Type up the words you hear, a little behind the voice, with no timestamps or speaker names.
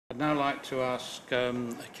now like to ask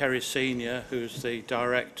Kerry Senior, who's the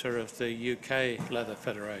director of the UK Leather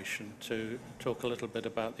Federation, to talk a little bit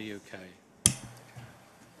about the UK.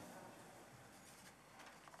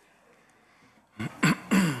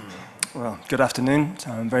 Well, good afternoon.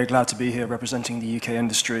 I'm very glad to be here representing the UK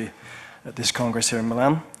industry at this Congress here in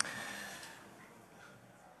Milan.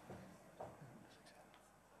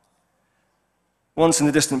 Once in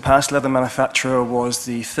the distant past, leather manufacture was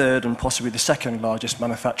the third and possibly the second largest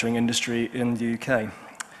manufacturing industry in the UK.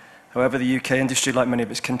 However, the UK industry, like many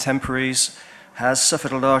of its contemporaries, has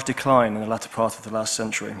suffered a large decline in the latter part of the last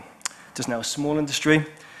century. It is now a small industry.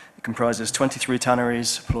 It comprises 23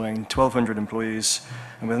 tanneries, employing 1,200 employees,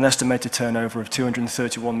 and with an estimated turnover of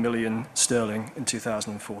 231 million sterling in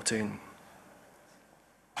 2014.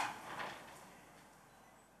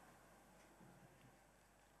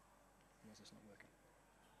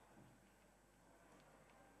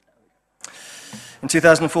 In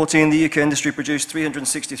 2014, the UK industry produced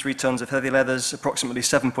 363 tonnes of heavy leathers, approximately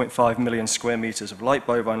 7.5 million square metres of light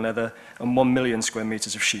bovine leather, and 1 million square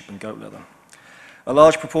metres of sheep and goat leather. A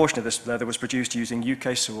large proportion of this leather was produced using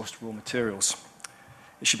UK-sourced raw materials.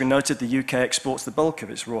 It should be noted the UK exports the bulk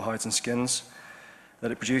of its raw hides and skins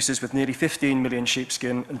that it produces, with nearly 15 million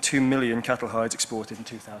sheepskin and 2 million cattle hides exported in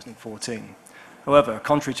 2014. However,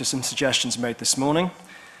 contrary to some suggestions made this morning,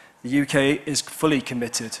 the UK is fully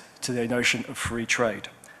committed to the notion of free trade.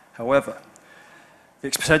 However,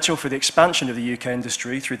 the potential for the expansion of the UK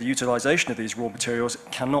industry through the utilisation of these raw materials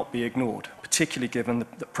cannot be ignored, particularly given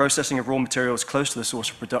that processing of raw materials close to the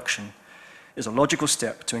source of production is a logical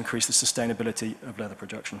step to increase the sustainability of leather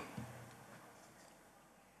production.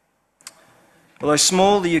 Although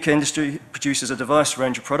small, the UK industry produces a diverse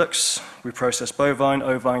range of products. We process bovine,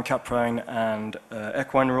 ovine, caprine, and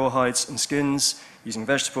equine rawhides and skins, using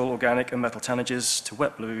vegetable, organic, and metal tannages to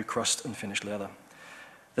wet blue, crust, and finished leather.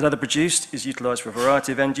 The leather produced is utilised for a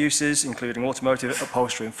variety of end uses, including automotive,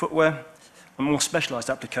 upholstery, and footwear, and more specialised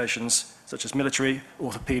applications such as military,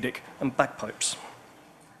 orthopaedic, and bagpipes.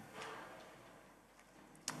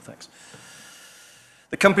 Thanks.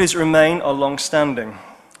 The companies that remain are long-standing.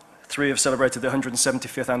 3 have celebrated their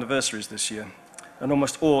 175th anniversaries this year, and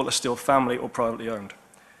almost all are still family or privately owned.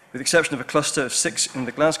 With the exception of a cluster of 6 in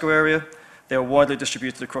the Glasgow area, they are widely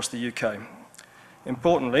distributed across the UK.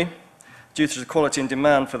 Importantly, due to the quality and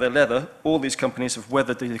demand for their leather, all these companies have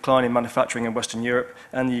weathered the decline in manufacturing in Western Europe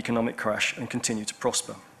and the economic crash and continue to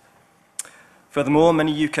prosper. Furthermore,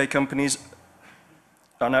 many UK companies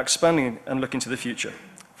are now expanding and looking to the future.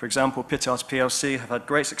 For example, Pittard PLC have had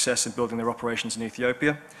great success in building their operations in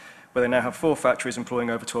Ethiopia, where they now have 4 factories employing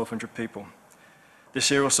over 1,200 people. This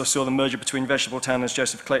year also saw the merger between vegetable tanners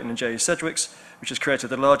Joseph Clayton and J.E. Sedgwicks, which has created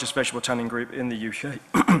the largest vegetable tanning group in the UK,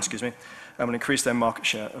 excuse me, and will increase their market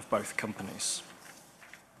share of both companies.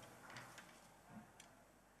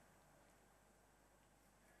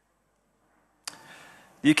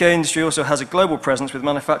 The UK industry also has a global presence with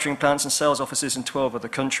manufacturing plants and sales offices in 12 other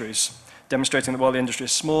countries, demonstrating that while the industry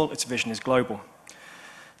is small, its vision is global.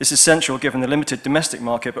 This is essential given the limited domestic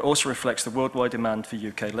market, but also reflects the worldwide demand for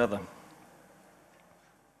UK leather.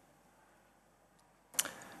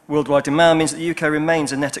 Worldwide demand means that the UK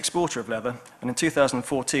remains a net exporter of leather, and in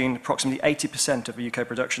 2014, approximately 80% of the UK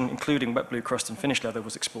production, including wet blue, crust, and finished leather,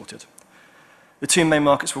 was exported. The 2 main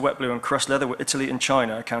markets for wet blue and crust leather were Italy and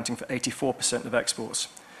China, accounting for 84% of exports.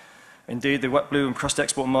 Indeed, the wet blue and crust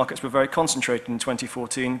export markets were very concentrated in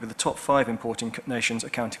 2014, with the top 5 importing nations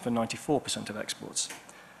accounting for 94% of exports.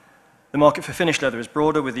 The market for finished leather is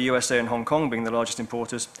broader, with the USA and Hong Kong being the largest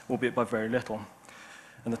importers, albeit by very little,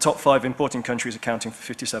 and the top 5 importing countries accounting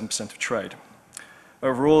for 57% of trade.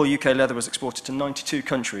 Overall, UK leather was exported to 92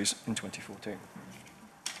 countries in 2014.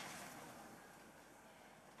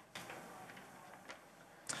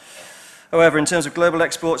 However, in terms of global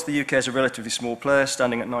exports, the UK is a relatively small player,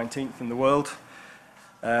 standing at 19th in the world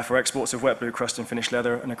for exports of wet blue, crust, and finished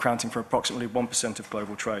leather, and accounting for approximately 1% of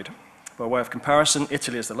global trade. By way of comparison,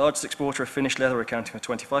 Italy is the largest exporter of finished leather, accounting for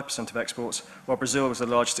 25% of exports, while Brazil was the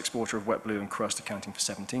largest exporter of wet blue and crust, accounting for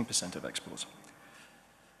 17% of exports.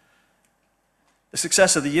 The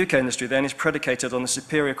success of the UK industry, then, is predicated on the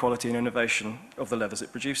superior quality and innovation of the leathers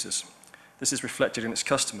it produces. This is reflected in its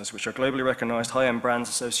customers, which are globally recognised high-end brands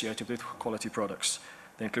associated with quality products.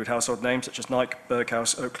 They include household names such as Nike,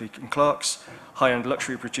 Berghaus, Oakley and Clarks, high-end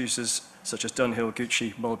luxury producers such as Dunhill,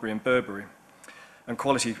 Gucci, Mulberry and Burberry, and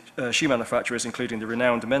quality shoe manufacturers, including the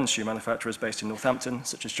renowned men's shoe manufacturers based in Northampton,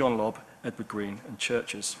 such as John Lobb, Edward Green, and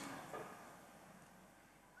Churches.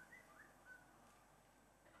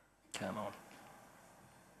 Come on.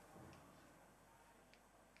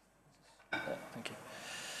 Thank you.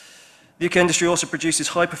 The UK industry also produces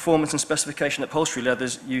high-performance and specification upholstery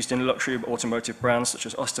leathers used in luxury automotive brands such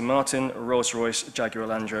as Aston Martin, Rolls-Royce, Jaguar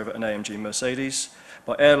Land Rover and AMG Mercedes,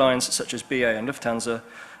 by airlines such as BA and Lufthansa,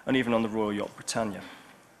 and even on the Royal Yacht Britannia.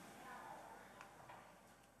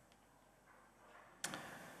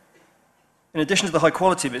 In addition to the high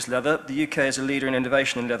quality of its leather, the UK is a leader in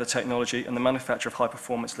innovation in leather technology and the manufacture of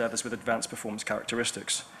high-performance leathers with advanced performance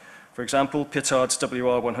characteristics. For example, Pittard's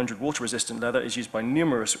WR100 water-resistant leather is used by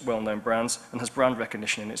numerous well-known brands and has brand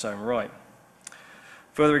recognition in its own right.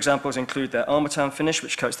 Further examples include their Armatan finish,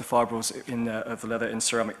 which coats the fibrils of the leather in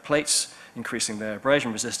ceramic plates, increasing their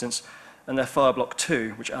abrasion resistance, and their Fireblock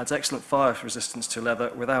 2, which adds excellent fire resistance to leather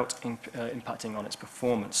without impacting on its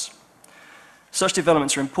performance. Such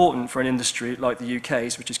developments are important for an industry like the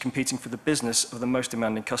UK's, which is competing for the business of the most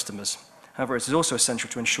demanding customers. However, it is also essential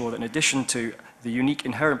to ensure that in addition to the unique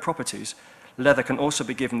inherent properties, leather can also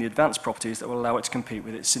be given the advanced properties that will allow it to compete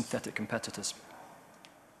with its synthetic competitors.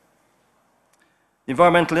 The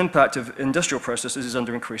environmental impact of industrial processes is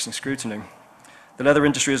under increasing scrutiny. The leather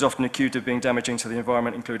industry is often accused of being damaging to the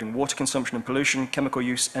environment, including water consumption and pollution, chemical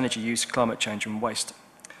use, energy use, climate change and waste.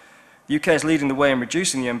 The UK is leading the way in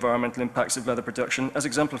reducing the environmental impacts of leather production, as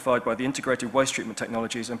exemplified by the integrated waste treatment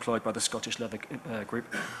technologies employed by the Scottish Leather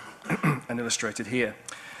Group and illustrated here.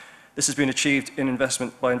 This has been achieved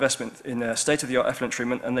by investment in state-of-the-art effluent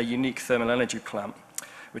treatment and their unique thermal energy plant,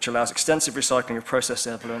 which allows extensive recycling of processed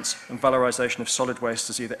effluents and valorization of solid waste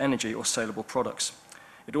as either energy or saleable products.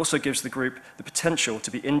 It also gives the group the potential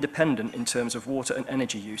to be independent in terms of water and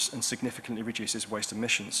energy use and significantly reduces waste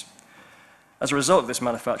emissions. As a result of this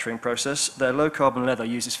manufacturing process, their low-carbon leather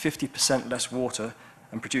uses 50% less water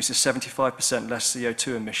and produces 75% less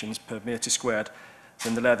CO2 emissions per metre squared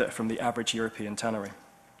than the leather from the average European tannery.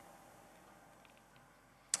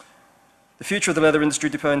 The future of the leather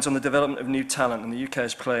industry depends on the development of new talent, and the UK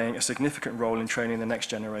is playing a significant role in training the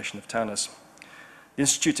next generation of tanners. The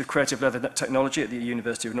Institute of Creative Leather Technology at the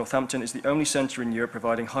University of Northampton is the only centre in Europe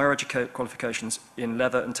providing higher education qualifications in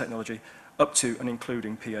leather and technology up to and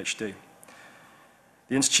including PhD.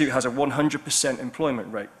 The Institute has a 100%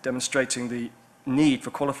 employment rate, demonstrating the need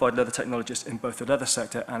for qualified leather technologists in both the leather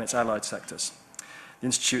sector and its allied sectors. The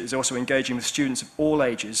Institute is also engaging with students of all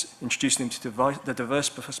ages, introducing them to the diverse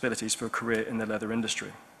possibilities for a career in the leather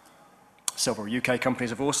industry. Several UK companies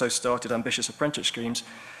have also started ambitious apprentice schemes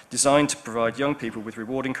designed to provide young people with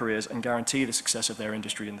rewarding careers and guarantee the success of their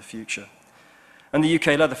industry in the future. And the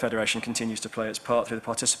UK Leather Federation continues to play its part through the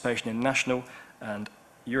participation in national and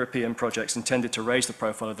European projects intended to raise the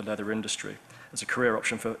profile of the leather industry as a career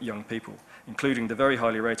option for young people, including the very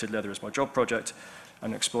highly rated Leather is My Job project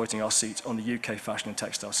and exploiting our seat on the UK Fashion and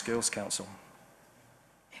Textile Skills Council.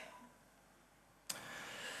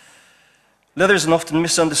 Leather is an often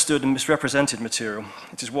misunderstood and misrepresented material.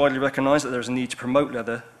 It is widely recognised that there is a need to promote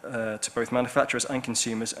leather to both manufacturers and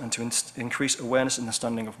consumers and to increase awareness and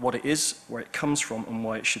understanding of what it is, where it comes from and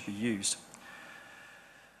why it should be used.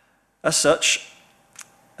 As such,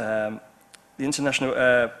 the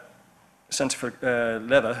International Centre for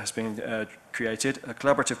Leather has been created, a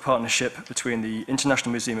collaborative partnership between the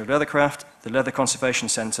International Museum of Leathercraft, the Leather Conservation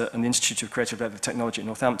Centre and the Institute of Creative Leather Technology in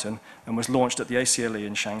Northampton, and was launched at the ACLE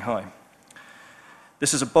in Shanghai.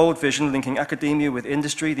 This is a bold vision linking academia with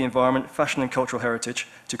industry, the environment, fashion and cultural heritage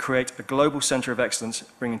to create a global centre of excellence,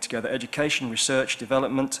 bringing together education, research,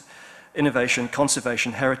 development, innovation,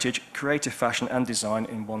 conservation, heritage, creative fashion and design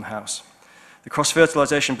in one house. The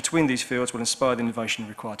cross-fertilisation between these fields will inspire the innovation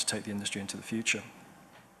required to take the industry into the future.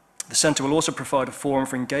 The centre will also provide a forum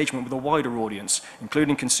for engagement with a wider audience,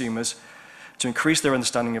 including consumers, to increase their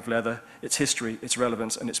understanding of leather, its history, its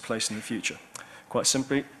relevance and its place in the future. Quite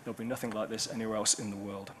simply, there'll be nothing like this anywhere else in the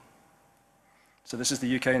world. So this is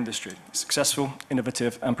the UK industry, successful,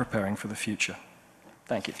 innovative and preparing for the future.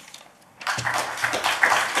 Thank you.